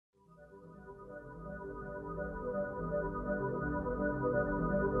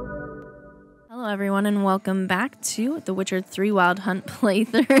everyone, and welcome back to The Witcher 3 Wild Hunt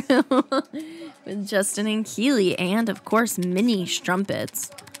playthrough with Justin and Keely, and of course, mini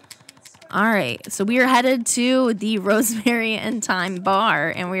strumpets. Alright, so we are headed to the Rosemary and Thyme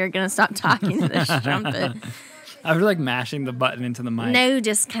bar, and we are going to stop talking to the strumpet. I was like mashing the button into the mic. No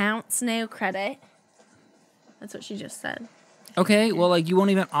discounts, no credit. That's what she just said. Okay, well, like, you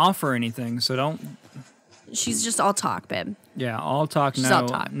won't even offer anything, so don't... She's just all talk, babe. Yeah, all talk,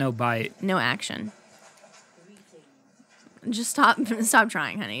 no bite. No action. Just stop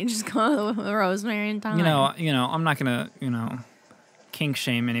trying, honey. Just go to the Rosemary and Thyme. You know, I'm not gonna, kink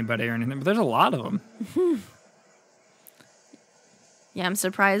shame anybody or anything, but there's a lot of them. Yeah, I'm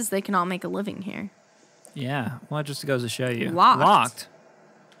surprised they can all make a living here. Yeah, well, it just goes to show you. Locked.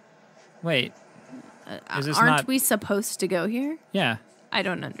 Wait. Is this Aren't we supposed to go here? Yeah. I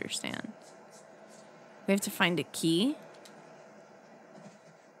don't understand. We have to find a key?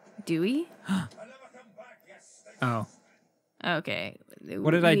 Do we? Oh. Okay.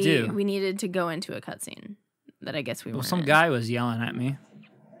 What did I do? We needed to go into a cutscene that I guess we weren't Well, some in. guy was yelling at me.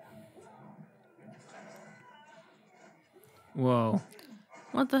 Whoa.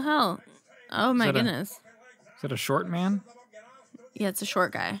 What the hell? Oh my goodness. Is that a short man? Yeah, it's a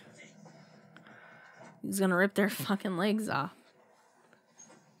short guy. He's gonna rip their fucking legs off.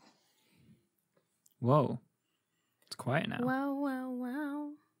 Whoa. It's quiet now. Wow, wow, wow.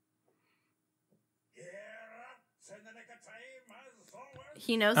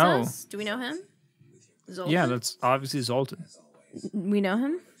 He knows us? Do we know him? Zoltan? Yeah, that's obviously Zoltan. We know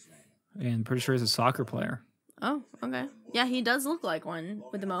him? And pretty sure he's a soccer player. Oh, okay. Yeah, he does look like one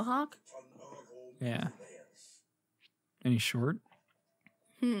with the mohawk. Yeah. And he's short?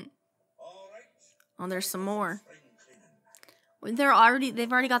 Oh, there's some more. They've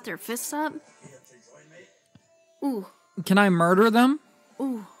already got their fists up. Ooh. Can I murder them?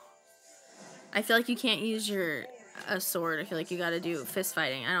 Ooh. I feel like you can't use a sword. I feel like you gotta do fist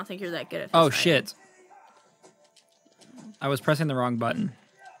fighting. I don't think you're that good at fist fighting. Shit. I was pressing the wrong button.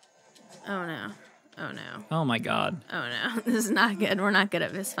 Oh no. Oh no. Oh my god. Oh no. This is not good. We're not good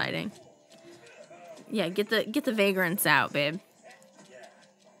at fist fighting. Yeah, get the vagrants out, babe.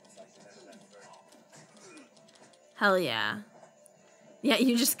 Hell yeah. Yeah,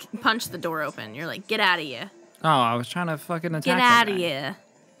 you just punch the door open. You're like, get out of here. Oh, I was trying to fucking attack Get out of here.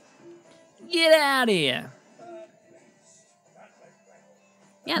 Get out of here.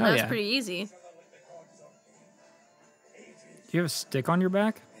 Yeah, that was pretty easy. Do you have a stick on your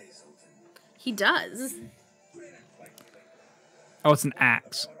back? He does. Oh, it's an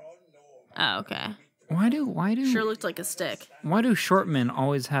axe. Oh, okay. Why do Sure looked like a stick. Why do short men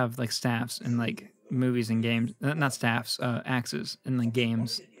always have like staffs in like movies and games? Not staffs, axes in like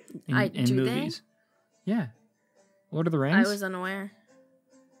games in movies. They? Yeah. Lord of the Rings? I was unaware.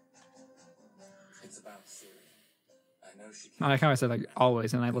 It's about Ciri. I know she I like how I said like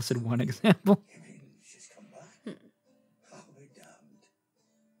always, and I listed one example. You mean she's come back? I'll be damned.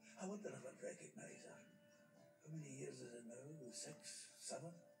 I wonder if I'd recognize her. How many years is it now? 6, 7?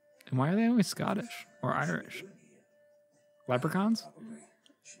 And why are they always Scottish or Irish? Leprechauns?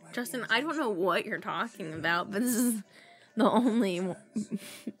 Justin, I don't know what you're talking about, but this is the only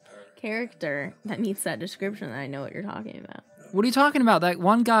character that meets that description that I know what you're talking about. What are you talking about? That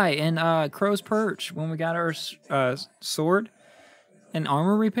one guy in Crow's Perch when we got our sword and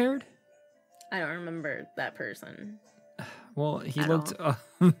armor repaired? I don't remember that person. Well, he looked a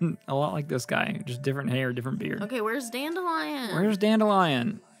lot like this guy. Just different hair, different beard. Okay, where's Dandelion? Where's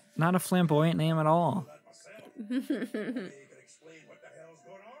Dandelion? Not a flamboyant name at all.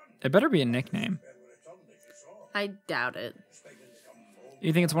 It better be a nickname. I doubt it.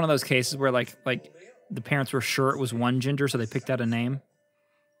 You think it's one of those cases where like the parents were sure it was one gender, so they picked out a name,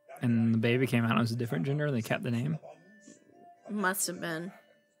 and the baby came out as a different gender, and they kept the name? Must have been.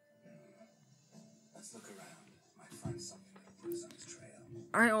 Let's look around. Might find something that put us on his trail.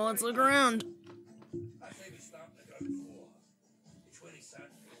 All right, well, let's look around.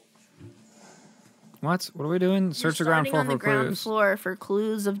 What are we doing? Search the ground floor for clues. Ground floor for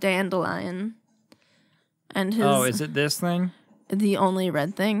clues of Dandelion. And his. Oh, is it this thing? The only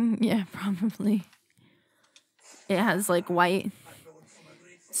red thing? Yeah, probably. It has like white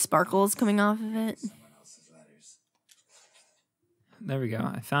sparkles coming off of it. There we go.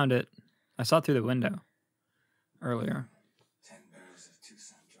 I found it. I saw it through the window earlier. 10 barrels of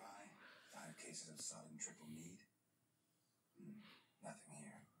Tucson dry, 5 cases of sodden triple mead. Nothing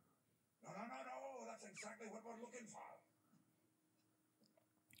here. No. That's exactly what we're looking for.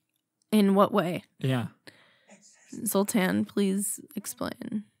 In what way? Yeah. Zoltan, please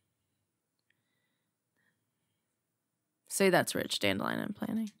explain. Say that's rich dandelion I'm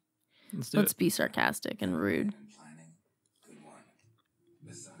planning. Let's be sarcastic and rude. Planning, good one.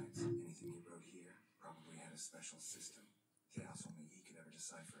 Besides, anything he wrote here probably had a special system. Chaos only he could ever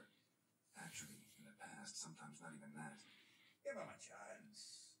decipher. Actually, in the past, sometimes not even that. Give him a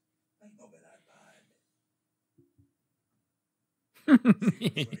chance. Might not be that bad.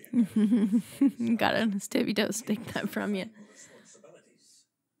 Gotta Stevie Toes take that from you. Responsibilities.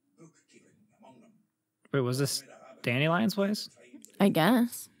 Bookkeeping among them. Wait, was this Dandelion's place? I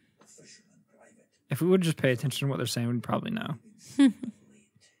guess. Official and private. If we would just pay attention to what they're saying, we'd probably know. Late.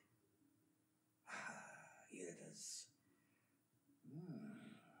 Here it is.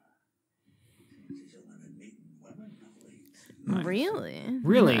 She's only been meeting women of late. Nice. Really?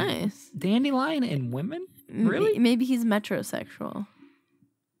 Really? Nice. Dandelion and women? Really? Maybe he's metrosexual.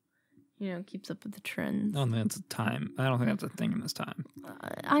 You know, keeps up with the trends. I don't think that's a time. I don't think that's a thing in this time.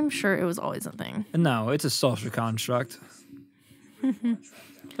 I'm sure it was always a thing. No, it's a social construct. Dandelion's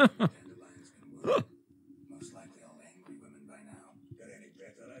been wounded. Most likely all angry women by now. Got any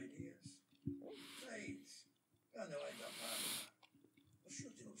better ideas? Besides, Dandelion's a man. I'm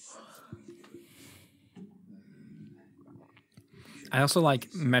sure to know something he's doing. I also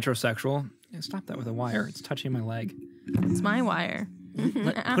like metrosexual. Yeah, stop that with a wire. It's touching my leg. It's my wire.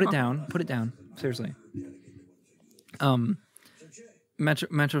 Put it down. Put it down. Seriously.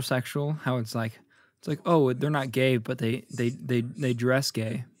 Metrosexual. How it's like, oh, they're not gay, but they dress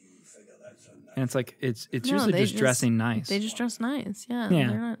gay. And it's like it's No, usually they just dressing nice. They just dress nice. Yeah. Yeah.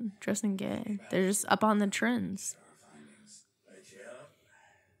 They're not dressing gay. They're just up on the trends. Right, yeah.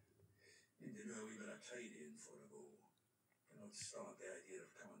 Need to do a wee bit of tidying for a go. Cannot stomach the idea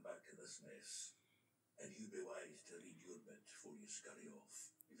of coming back to this mess. And you be wise to read your bit before you scurry off.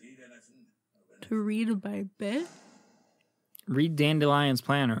 If you read anything, I'll be To read my bit? Read Dandelion's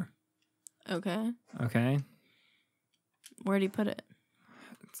planner. Okay. Okay. Where'd he put it?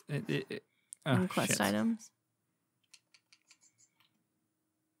 Oh, In quest shit. items?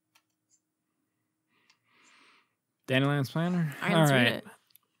 Dandelion's planner. All right, let's read it.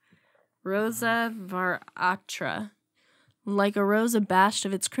 Rosa Varatra. Like a rose abashed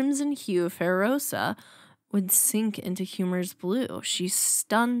of its crimson hue, fair Rosa would sink into humor's blue. She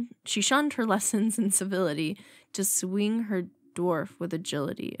shunned her lessons in civility to swing her dwarf with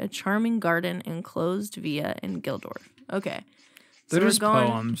agility. A charming garden enclosed via in Gildorf. Okay. They're we're just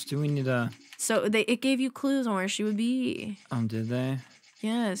poems. Do we need a... So it gave you clues on where she would be. Did they?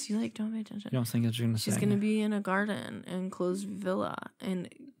 Yes, you don't pay attention. You don't think it's going to say? She's going to be in a garden, enclosed villa in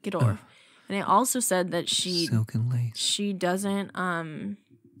Gildorf. And it also said that Silk and lace. she doesn't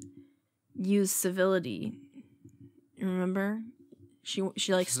use civility. Remember? She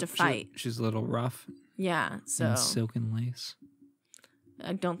likes to fight. She's a little rough. Yeah, so And silk and lace.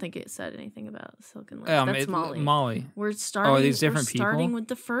 I don't think it said anything about silk and lace. That's Molly. Molly. We're starting. are these different we're starting people? with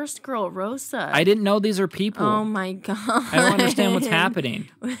the first girl, Rosa. I didn't know these are people. Oh my god! I don't understand what's happening.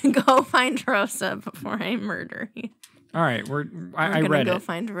 Go find Rosa before I murder you. All right, I I'm read gonna go it.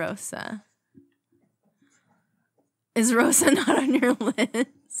 find Rosa. Is Rosa not on your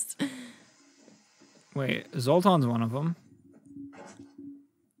list? Wait, Zoltan's one of them.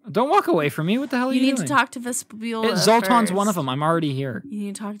 Don't walk away from me. What the hell are you You need doing? to talk to Vespula. Zoltan's first. one of them. I'm already here. You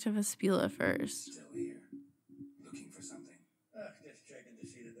need to talk to Vespula first. Still here. Looking for something. just checking to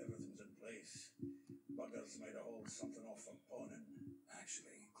see that everything's in place. Buggers might have hauled something off from Ponin.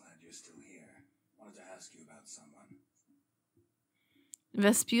 Actually, glad you're still here. Wanted to ask you about someone.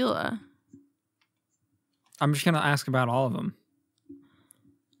 Vespula. I'm just going to ask about all of them.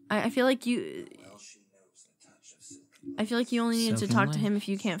 I feel like you. Well, she knows the touch of silk and I feel like you only need to Silken talk to lace. him if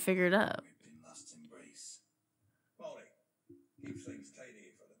you can't figure it out. ripped in lust's embrace. Molly, keep things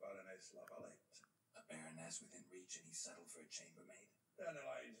tidy for the Baroness Lavalette. A baroness within reach, and he settled for a chambermaid.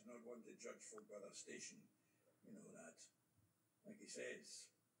 Dandelion's not one to judge folk by their station. You know that. Like he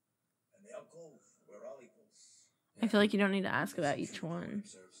says, in the alcove, we're all equals. I feel like you don't need to ask about each one.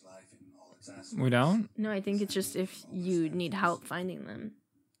 Observes life in all its aspects. We don't? No, I think it's just if you need help finding them.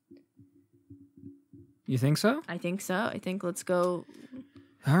 You think so? I think so. I think let's go.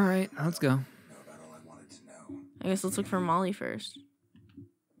 All right, let's go. Know about all I wanted to know. I guess let's look for Molly first.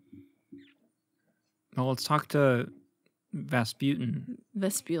 Well, let's talk to Vasputin.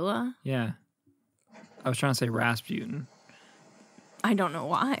 Vespula? Yeah. I was trying to say Rasputin. I don't know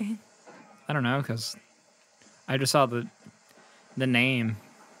why. I don't know, because I just saw the name.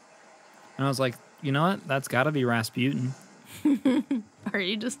 And I was like, you know what? That's got to be Rasputin. Are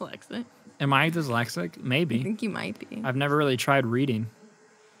you dyslexic? Am I dyslexic? I Maybe. think you might be. I've never really tried reading.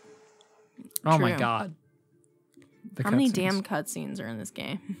 Oh my True. god. The How many cutscenes. damn cutscenes are in this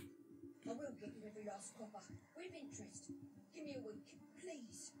game? I will get you every last copper. With interest. Give me a week,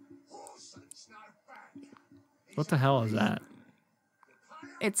 please. What the hell is that?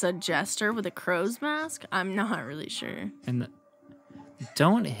 It's a jester with a crow's mask? I'm not really sure. And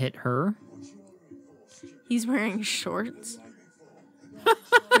don't hit her. He's wearing shorts.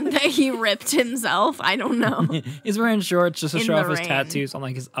 That he ripped himself. I don't know. He's wearing shorts just to In show the off his rain. tattoos on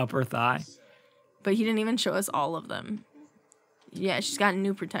like his upper thigh. But he didn't even show us all of them. Yeah, she's got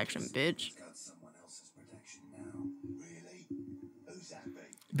new protection, bitch. Got someone else's protection now. Really? Who's that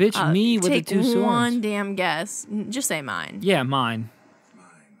be? Bitch, me with the Take two swords. one damn guess. Just say mine. Yeah, mine. Mine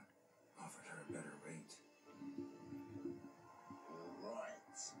offered her a better rate. All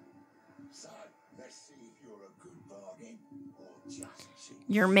right. So, let's see if you're a good bargain or just cheap.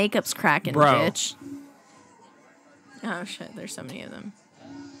 Your makeup's cracking, Bro. bitch. Oh shit, there's so many of them.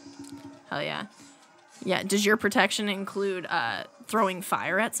 Hell yeah. Yeah, does your protection include throwing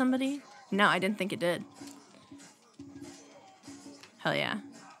fire at somebody? No, I didn't think it did. Hell yeah.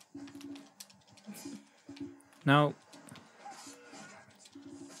 No.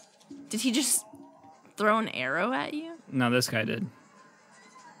 Did he just throw an arrow at you? No, this guy did.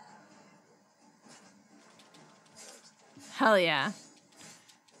 Hell yeah.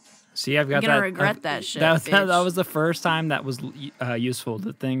 See, I've got You're gonna that. regret that shit, That bitch. was the first time that was useful.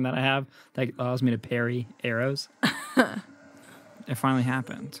 The thing that I have that allows me to parry arrows. It finally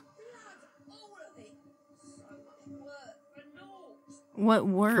happened. What For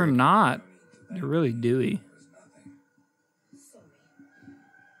word? not. They're really dewy. Sorry.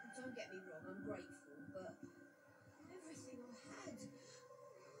 Don't get me wrong, I'm grateful, but everything I had,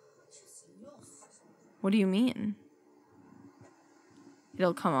 I just lost. What do you mean?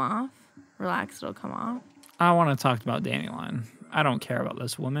 It'll come off? Relax, it'll come off. I want to talk about Dandelion. I don't care about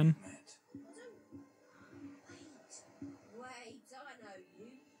this woman. Wait, I know you.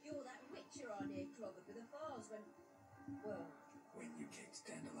 You're that witcher I near clobbered with a vase when, well, When you kicked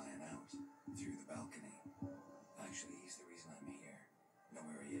Dandelion out through the balcony. Actually, he's the reason I'm here. Know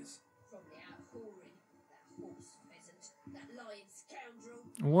where he is? probably out whoring. That horse pheasant, that lying scoundrel.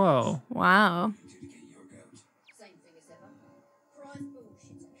 Whoa. Wow. Do to get your goat. Same thing as ever. Prize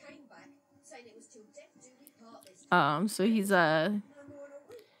bullshit. Came back, saying it was till death do we part this So he's a no more than a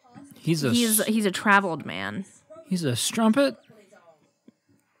week past. He's a traveled man. a strumpet. On his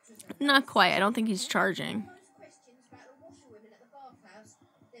arm. Not quite. I don't think he's charging. Most questions about the washerwomen at the bathhouse,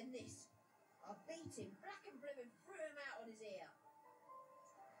 then this. I beat him black and blue and threw him out on his ear.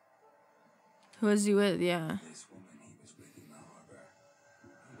 Who is he with? Yeah. This woman he was with in the harbor.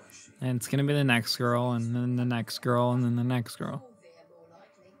 Who was she? And it's gonna be the next girl, and then the next girl, and then the next girl. Sylvia, more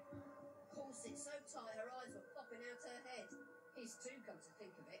likely. Corset so tight her eyes were popping out her head. His too, come to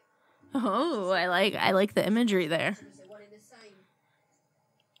think of it. Oh, I like the imagery there. As they're one in the same.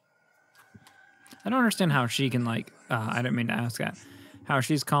 I don't understand how she can like. I didn't mean to ask that. How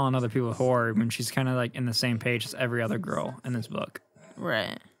she's calling other people whore when she's kind of like in the same page as every other girl in this book.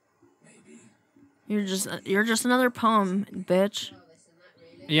 Right. You're just another poem, bitch. Well, listen,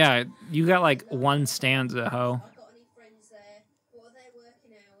 that really. Yeah, you got like one stanza, ho. I got any friends there? What are their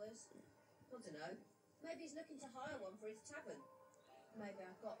working hours? I don't know. Maybe he's looking to hire one for his tavern. Maybe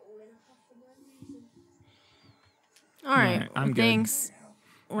I got all in a huff for no reason. All right. Alright, I'm good. Thanks.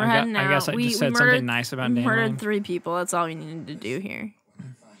 We're I got- heading out. I guess I just said something nice about we Dandelion. murdered 3 people. That's all we needed to do here.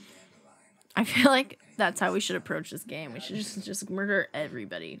 I feel like that's how we should approach this game. We should just murder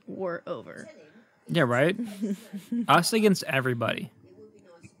everybody. War over. Yeah, right. Us against everybody. It would be nice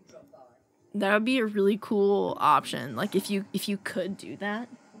if you dropped by. That would be a really cool option. Like if you could do that,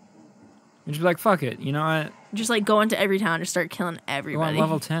 And just be like, fuck it. You know what? just like go into every town and just start killing Go on everybody.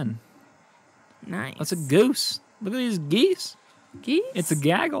 level 10. Nice. That's a goose. Look at these geese. geese. It's a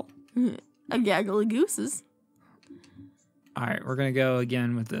gaggle. a gaggle of gooses. All right, we're gonna go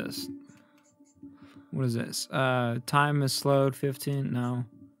again with this. What is this? Time is slowed 15. No.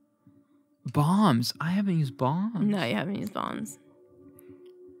 Bombs. I haven't used bombs. No, you haven't used bombs.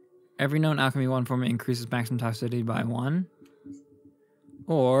 Every known alchemy one form increases maximum toxicity by 1.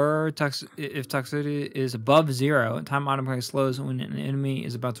 Or if toxicity is above 0, time automatically slows when an enemy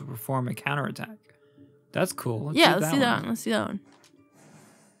is about to perform a counterattack. That's cool. Let's Let's do that one. Let's do that one.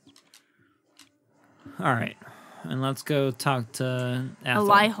 All right, and let's go talk to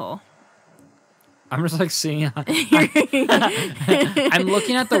Ethel. Elihu. I'm just like seeing. I'm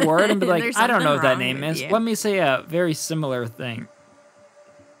looking at the word and be like, There's I don't know what that something name wrong is. with you. Let me say a very similar thing.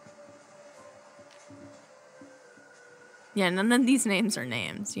 Yeah, none of these names are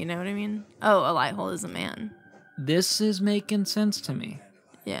names. You know what I mean? Oh, Elihu is a man. This is making sense to me.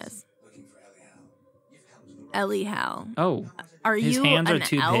 Yes. Elihu. Oh, Are His you hands are an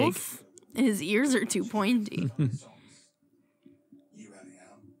too big. elf? His ears are too pointy. You, Eliel.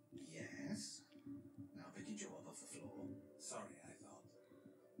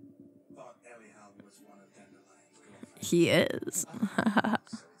 He is. So it's that.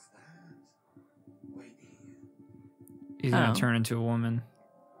 Wait here. He's gonna Oh. turn into a woman.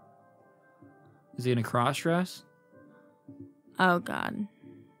 Is he gonna cross dress? Oh God.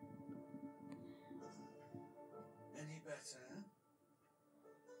 Any better?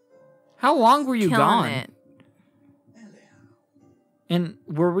 How long were you Killing gone? it. Anyhow. And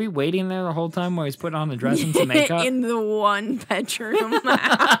were we waiting there the whole time while he's putting on the dress and some makeup? In the one bedroom.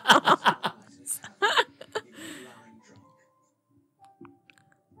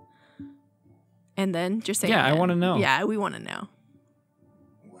 And then just say Yeah, I it. wanna know. Yeah, we want to know.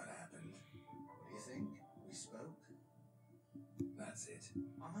 What happened? What do you think? We spoke? That's it. I'm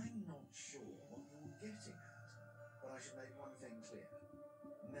not sure what you're getting at, but I should make one thing clear.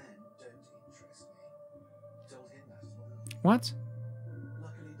 Men don't interest me. Told him that as well. What?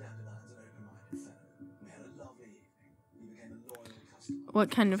 Luckily, Dandelion's an open-minded fellow. We had a lovely evening. He became a loyal customer. What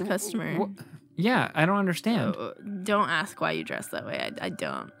kind of customer? Yeah, I don't understand. Don't ask why you dress that way. I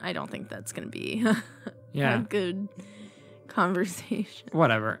don't think that's gonna be Yeah. a good conversation.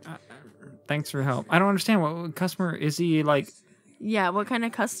 Whatever. Thanks for your help. I don't understand. What customer is he like? Yeah, what kind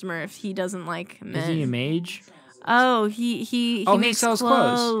of customer if he doesn't like men? Is he a mage? Oh, he Oh, he makes sells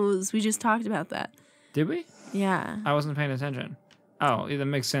clothes. We just talked about that. Did we? Yeah. I wasn't paying attention. Oh, yeah, that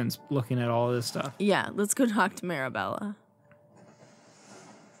makes sense. Looking at all this stuff. Yeah, let's go talk to Marabella.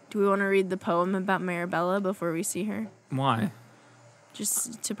 Do we want to read the poem about Marabella before we see her? Why?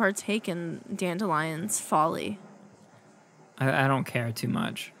 Just to partake in Dandelion's folly. I don't care too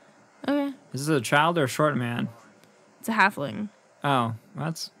much. Okay. Is this a child or a short man? It's a halfling. Oh,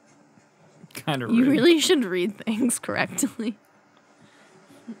 that's kind of rude. You really should read things correctly.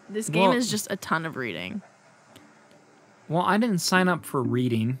 This game Well- is just a ton of reading. Well, I didn't sign up for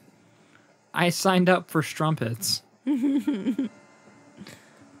reading. I signed up for strumpets.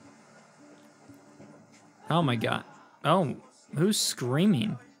 Oh my god. Oh, who's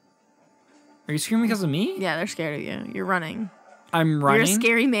screaming? Are you screaming because of me? Yeah, they're scared of you. You're running. I'm running. You're a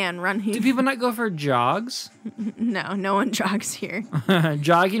scary man running. Do people not go for jogs? No, no one jogs here.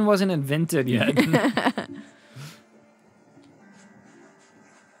 Jogging wasn't invented yet.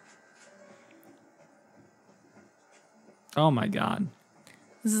 Oh my god.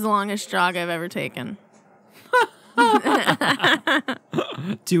 This is the longest jog I've ever taken.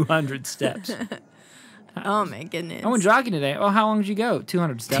 200 steps. Oh my goodness. I went jogging today. Oh, how long did you go?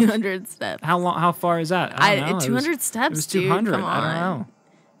 200 steps. 200 steps. How long? How far is that? I don't know. 200 steps, It was dude. 200. Come I don't on. know.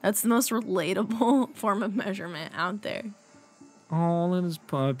 That's the most relatable form of measurement out there. Oh, little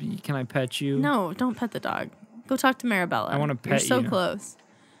puppy. Can I pet you? No, don't pet the dog. Go talk to Marabella. I wanna You're pet so you. close.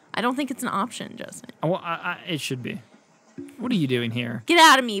 I don't think it's an option, Justin. Oh, well, it should be. What are you doing here? Get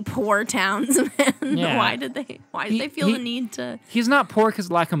out of me, poor townsman. Yeah. Why did they feel the need to? He's not poor because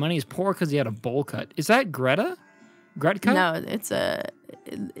of lack of money. He's poor because he had a bowl cut. Is that Greta? Gretka? No, it's chubbier.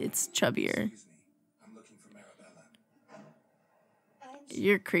 Excuse me. I'm looking for Marabella.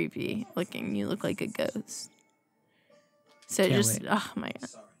 You're creepy looking. You look like a ghost. So Can't just wait. oh my god.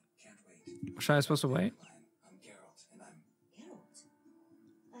 Sorry, can't wait. Should I supposed to wait? I'm Geralt, and I'm... Geralt,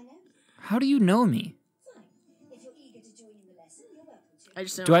 I know. How do you know me? Fine. If you're eager to join in the lesson, you're welcome to. I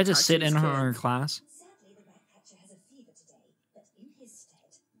just don't Do I wanna just talk sit to in these her kids. class? Sadly, the Ratcatcher has a fever today, but in his stead,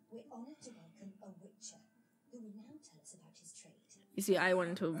 we're honored to welcome a Witcher, who will now tell us about his trade. You see, I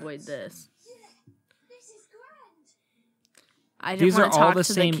wanted to avoid this. Yeah, this is grand. I didn't These are want to all talk the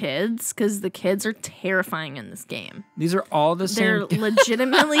to same- the kids because the kids are terrifying in this game. These are all the They're same.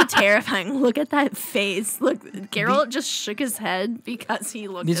 legitimately terrifying. Look at that face. Look, Geralt just shook his head because he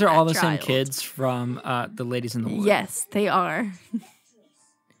looked. These at are all that the same child. kids from the Ladies in the Wood. Yes, they are.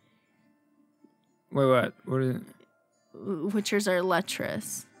 Wait, what? What? Witchers are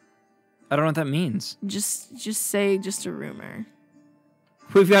lecherous. I don't know what that means. Just say just a rumor.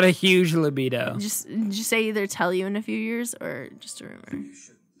 We've got a huge libido. Just say either tell you in a few years or just a rumor. You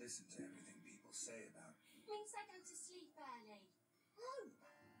shouldn't listen to everything people say about... Means I go to sleep early. Oh,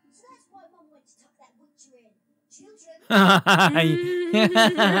 so that's why Mum went to tuck that Witcher in. Children,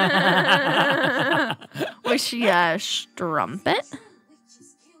 Was she a strumpet?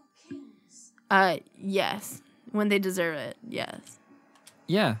 witches kill kings. Yes. When they deserve it, yes.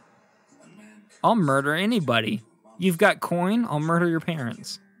 Yeah. I'll murder anybody. You've got coin, I'll murder your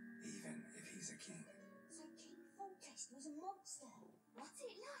parents. Even if he's a king. So King Foltest was a monster. What's it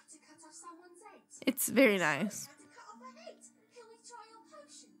like to cut off someone's head? It's very nice. Had to cut off a head. Can we try your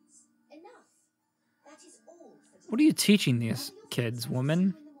potions? Enough. That is all for today. What are you teaching these kids,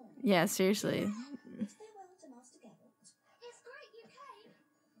 woman? Yeah, seriously. Farewell to Master Geralt. It's great you came.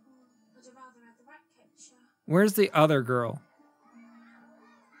 I'd have rather had the Ratcatcher. Where's the other girl?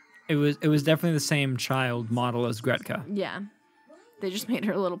 It was definitely the same child model as Gretka. Yeah. They just made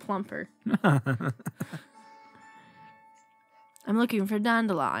her a little plumper. I'm looking for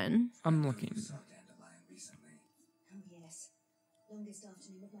Dandelion. I'm looking. Saw Dandelion recently. Oh, yes. Longest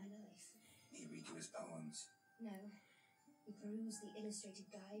afternoon of my life. He read you his poems. No. We perused the illustrated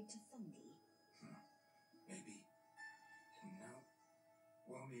guide to fungi. Maybe. No.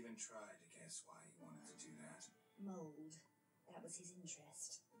 Won't even try to guess why he wanted to do that. Mold. That was his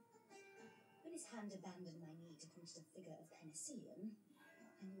interest. When his hand abandoned my knee to point at a figure of penicillin,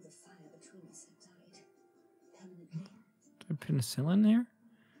 I knew the fire between us had died. Permanently. Is there penicillin there?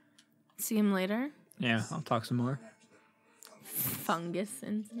 See him later. Yeah, I'll talk some more. Fungus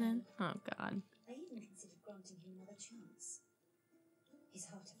incident. Oh, God. I even considered granting him another chance. His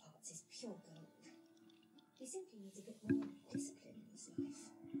heart of hearts is pure gold. He simply needs a bit more discipline in his life.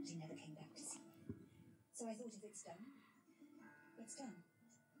 But he never came back to see me. So I thought if it's done, it's done.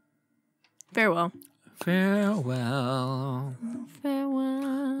 Farewell. Farewell,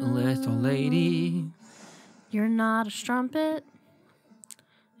 Farewell. little lady. You're not a strumpet.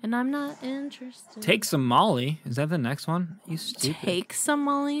 And I'm not interested. Take some Molly. Is that the next one? You stupid. Take some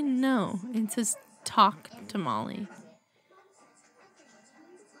Molly? No. It says talk to Molly.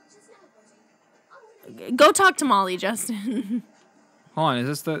 Go talk to Molly, Justin. Hold on. Is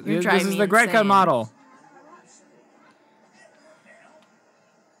this the? You're This driving is me the Gretka insane. model.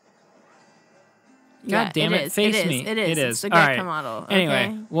 God damn it! Face me. It is. It It's is. the All Gretka right. model. Anyway,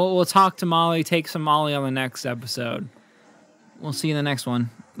 Okay? we'll talk to Molly. Take some Molly on the next episode. We'll see you in the next one.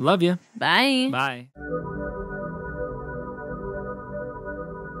 Love you. Bye. Bye.